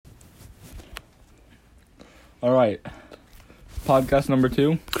All right. Podcast number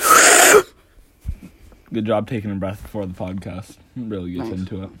 2. Good job taking a breath before the podcast. It really gets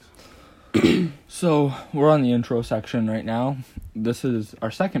into it. So, we're on the intro section right now. This is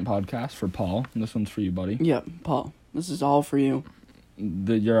our second podcast for Paul. This one's for you, buddy. Yep, Paul. This is all for you.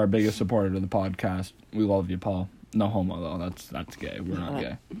 You're our biggest supporter of the podcast. We love you, Paul. No homo, though. That's gay. We're not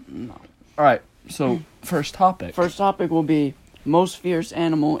gay. No. All right. So, first topic. First topic will be most fierce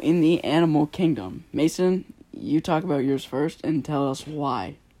animal in the animal kingdom. Mason, you talk about yours first and tell us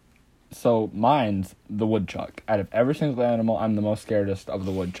why. So, mine's the woodchuck. Out of every single animal, I'm the most scaredest of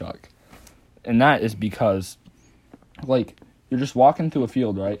the woodchuck. And that is because, like, you're just walking through a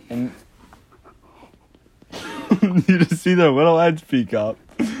field, right? And you just see their little heads peek up.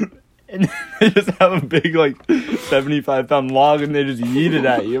 And they just have a big, 75-pound log, and they just yeet it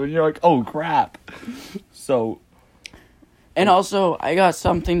at you. And you're like, oh, crap. So... And also, I got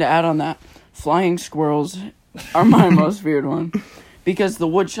something to add on that. Flying squirrels are my most feared one. Because the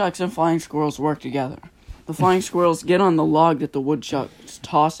woodchucks and flying squirrels work together. The flying squirrels get on the log that the woodchucks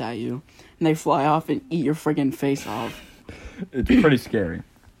toss at you, and they fly off and eat your friggin' face off. It's pretty scary.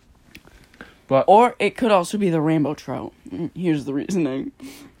 Or it could also be the rainbow trout. Here's the reasoning.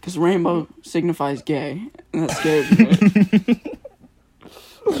 Because rainbow signifies gay, and that scares me.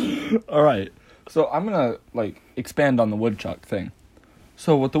 Alright. So I'm gonna, expand on the woodchuck thing.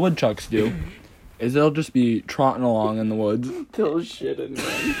 So what the woodchucks do is they'll just be trotting along in the woods. Till shit in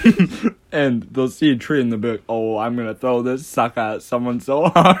there. And they'll see a tree and they'll be like, oh, I'm gonna throw this sucker at someone so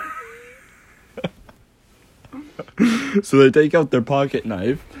hard. So they take out their pocket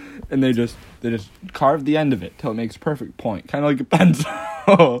knife and they just carve the end of it till it makes a perfect point. Kind of like a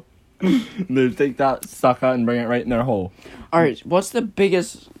pencil. They take that sucker and bring it right in their hole. Alright, what's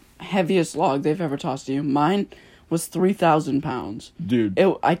the heaviest log they've ever tossed to you? Mine was 3,000 pounds. Dude.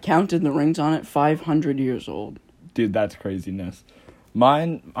 I counted the rings on it, 500 years old. Dude, that's craziness.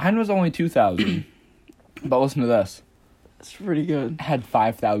 Mine was only 2,000. But listen to this. That's pretty good. It had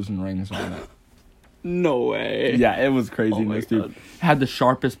 5,000 rings on it. No way. Yeah, it was craziness, dude. God. It had the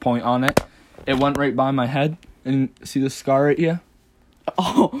sharpest point on it. It went right by my head. And see the scar right here?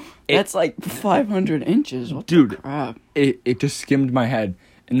 Oh, that's 500 inches. What dude, the crap? It just skimmed my head.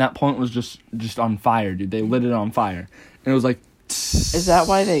 And that point was just on fire, dude. They lit it on fire. And it was like... Is that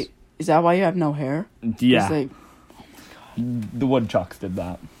why you have no hair? Yeah. Oh my God. The woodchucks did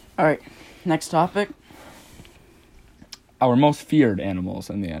that. Alright, next topic. Our most feared animals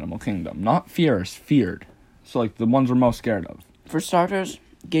in the animal kingdom. Not fierce, feared. So, the ones we're most scared of. For starters,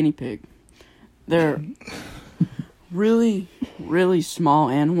 guinea pig. They're really, really small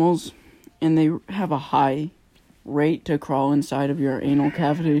animals. And they have a high rate to crawl inside of your anal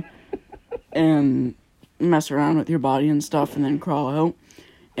cavity and mess around with your body and stuff and then crawl out.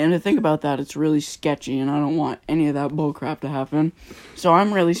 And to think about that, it's really sketchy and I don't want any of that bullcrap to happen. So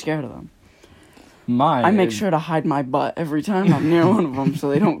I'm really scared of them. I make sure to hide my butt every time I'm near one of them so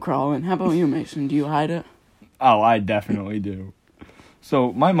they don't crawl in. How about you, Mason? Do you hide it? Oh, I definitely do.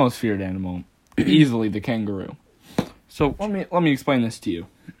 So my most feared animal, easily the kangaroo. So let me explain this to you.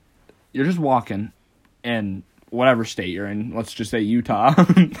 You're just walking and whatever state you're in, let's just say Utah.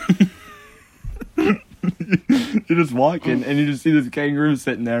 You're just walking and you just see this kangaroo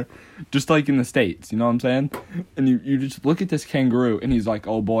sitting there, just like in the States, you know what I'm saying? And you just look at this kangaroo and he's like,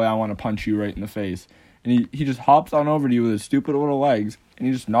 oh boy, I want to punch you right in the face. And he just hops on over to you with his stupid little legs and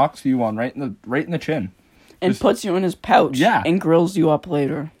he just knocks you on right in the chin. And puts you in his pouch. Yeah. And grills you up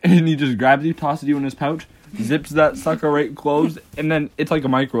later. And he just grabs you, tosses you in his pouch, zips that sucker right closed, and then it's like a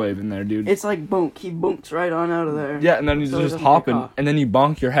microwave in there, dude. It's like bonk. He bonks right on out of there. Yeah, and then he's just hopping, and then you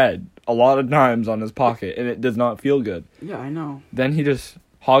bonk your head a lot of times on his pocket, and it does not feel good. Yeah, I know. Then he just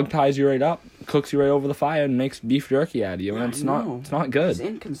hog ties you right up, cooks you right over the fire, and makes beef jerky out of you, and it's not good. He's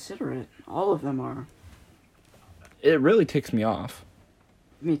inconsiderate. All of them are. It really ticks me off.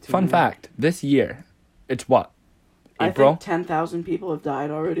 Me too. Fun fact, this year, it's what? April? I think 10,000 people have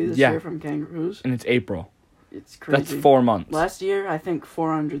died already this year from kangaroos. And it's April. It's crazy. That's 4 months. Last year, I think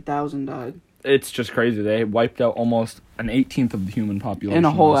 400,000 died. It's just crazy. They wiped out almost an 18th of the human population. In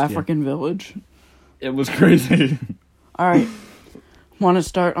a whole African village. It was crazy. Alright. Want to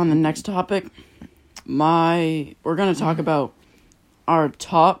start on the next topic? We're going to talk about our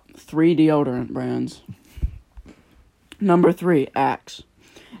top 3 deodorant brands. Number 3, Axe.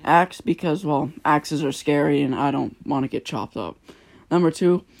 Axe because, axes are scary and I don't want to get chopped up. Number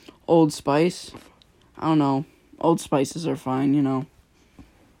 2, Old Spice. I don't know. Old Spices are fine, you know.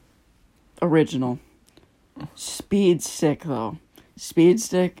 Original. Speed Stick, though. Speed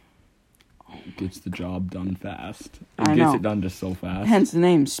Stick. Gets the job done fast. I It gets know. it done just so fast. Hence the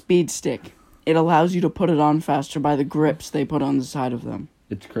name, Speed Stick. it allows you to put it on faster by the grips they put on the side of them.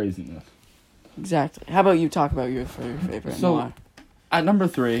 It's craziness. Exactly. How about you talk about your favorite? So, and why? At number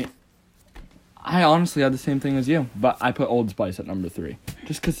 3, I honestly had the same thing as you, but I put Old Spice at number 3.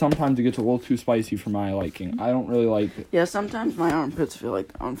 Just because sometimes it gets a little too spicy for my liking. I don't really like it. Yeah, sometimes my armpits feel like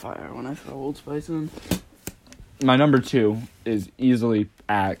on fire when I throw Old Spice in. My number 2 is easily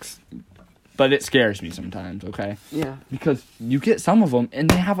Axe, but it scares me sometimes, okay? Yeah. Because you get some of them, and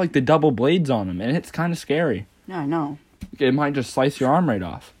they have, like, the double blades on them, and it's kind of scary. Yeah, I know. It might just slice your arm right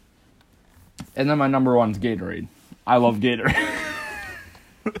off. And then my number 1 is Gatorade. I love Gatorade.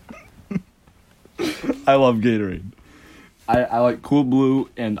 I love Gatorade. I like Cool Blue,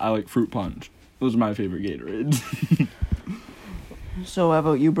 and I like Fruit Punch. Those are my favorite Gatorades. So how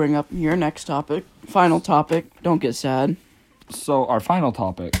about you bring up your next topic? Final topic. Don't get sad. So our final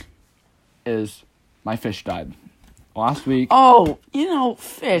topic is my fish died. Last week... Oh,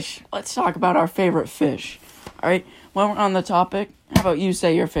 fish. Let's talk about our favorite fish. All right, when we're on the topic, how about you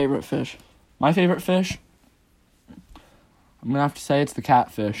say your favorite fish? My favorite fish? I'm going to have to say it's the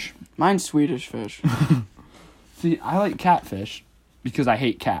catfish. Mine's Swedish fish. See, I like catfish because I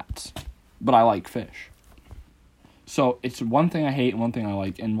hate cats, but I like fish. So it's one thing I hate and one thing I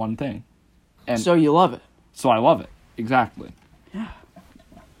like and one thing. And so you love it. So I love it. Exactly. Yeah.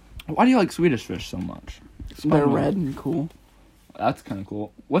 Why do you like Swedish fish so much? They're red and cool. That's kind of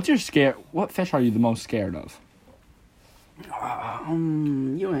cool. What fish are you the most scared of?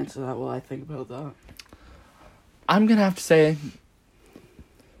 You answer that while I think about that. I'm going to have to say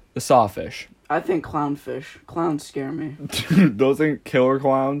the sawfish. I think clownfish. Clowns scare me. Dude, those ain't killer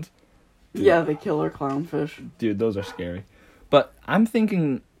clowns. Dude. Yeah, the killer clownfish. Dude, those are scary. But I'm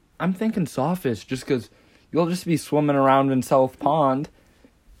thinking sawfish just because you'll just be swimming around in South Pond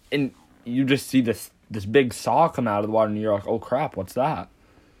and you just see this big saw come out of the water and you're like, oh crap, what's that?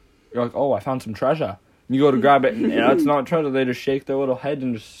 You're like, oh, I found some treasure. And you go to grab it and that's not treasure. They just shake their little head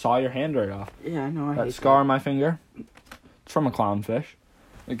and just saw your hand right off. Yeah, I know. That scar on my finger, it's from a clownfish.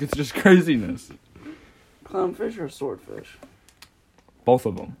 Like, it's just craziness. Clownfish or swordfish? Both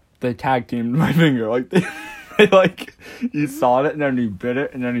of them. They tag teamed my finger. Like, they you sawed it and then you bit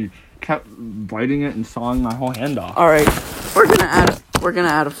it and then you kept biting it and sawing my whole hand off. All right, we're gonna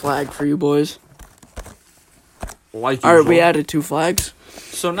add a flag for you boys. Like all right, we added 2 flags.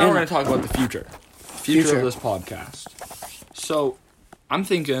 So now we're gonna talk about the future of this podcast. So I'm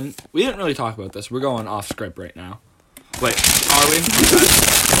thinking we didn't really talk about this. We're going off script right now. Wait, are we?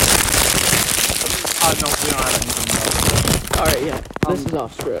 No, we don't have anything else. All right, yeah, this is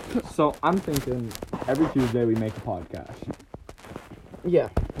off script. So I'm thinking every Tuesday we make a podcast. Yeah.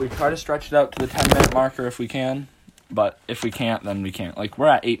 We try to stretch it out to the 10-minute marker if we can, but if we can't, then we can't. Like, we're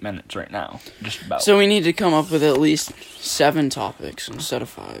at 8 minutes right now, just about. So we need to come up with at least 7 topics instead of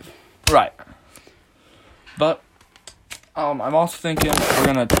 5. Right. But I'm also thinking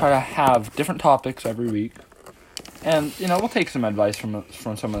we're going to try to have different topics every week. And, we'll take some advice from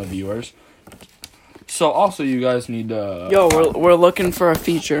some of the viewers. So, also, you guys need to... Yo, we're looking for a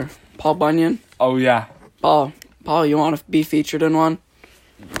feature. Paul Bunyan? Oh, yeah. Paul, you want to be featured in one?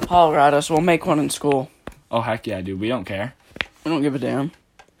 Holler at us. We'll make one in school. Oh, heck yeah, dude. We don't care. We don't give a damn.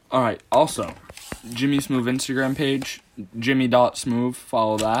 All right. Also, Jimmy Smoove Instagram page, jimmy.smoove.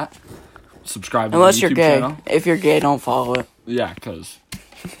 Follow that. Subscribe to the YouTube channel. Unless you're gay. If you're gay, don't follow it. Yeah, because...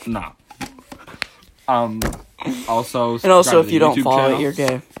 Nah. Also... And also, if you don't follow it, you're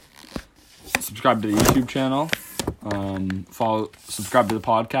gay. Subscribe to the YouTube channel. Subscribe to the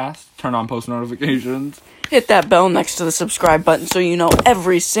podcast. Turn on post notifications. Hit that bell next to the subscribe button so you know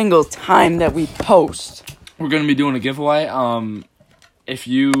every single time that we post. We're going to be doing a giveaway. If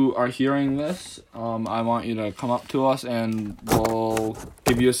you are hearing this, I want you to come up to us and we'll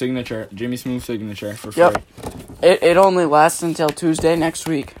give you a signature, Jimmy Smoove signature for free. Yep. It only lasts until Tuesday next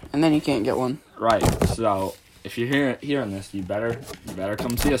week, and then you can't get one. Right. So if you're hearing this, you better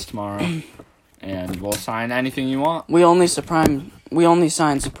come see us tomorrow, and we'll sign anything you want. We only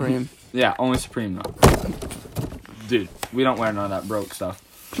sign Supreme. Yeah, only Supreme though. Dude, we don't wear none of that broke stuff.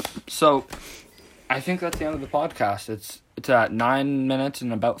 So, I think that's the end of the podcast. It's at 9 minutes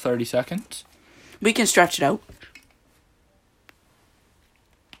and about 30 seconds. We can stretch it out.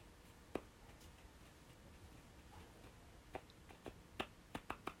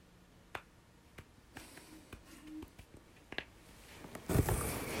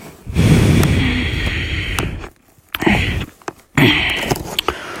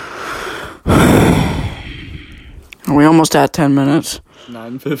 Are we almost at 10 minutes?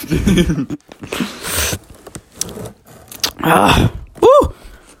 9:50. Woo!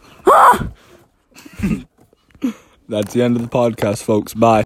 That's the end of the podcast, folks. Bye.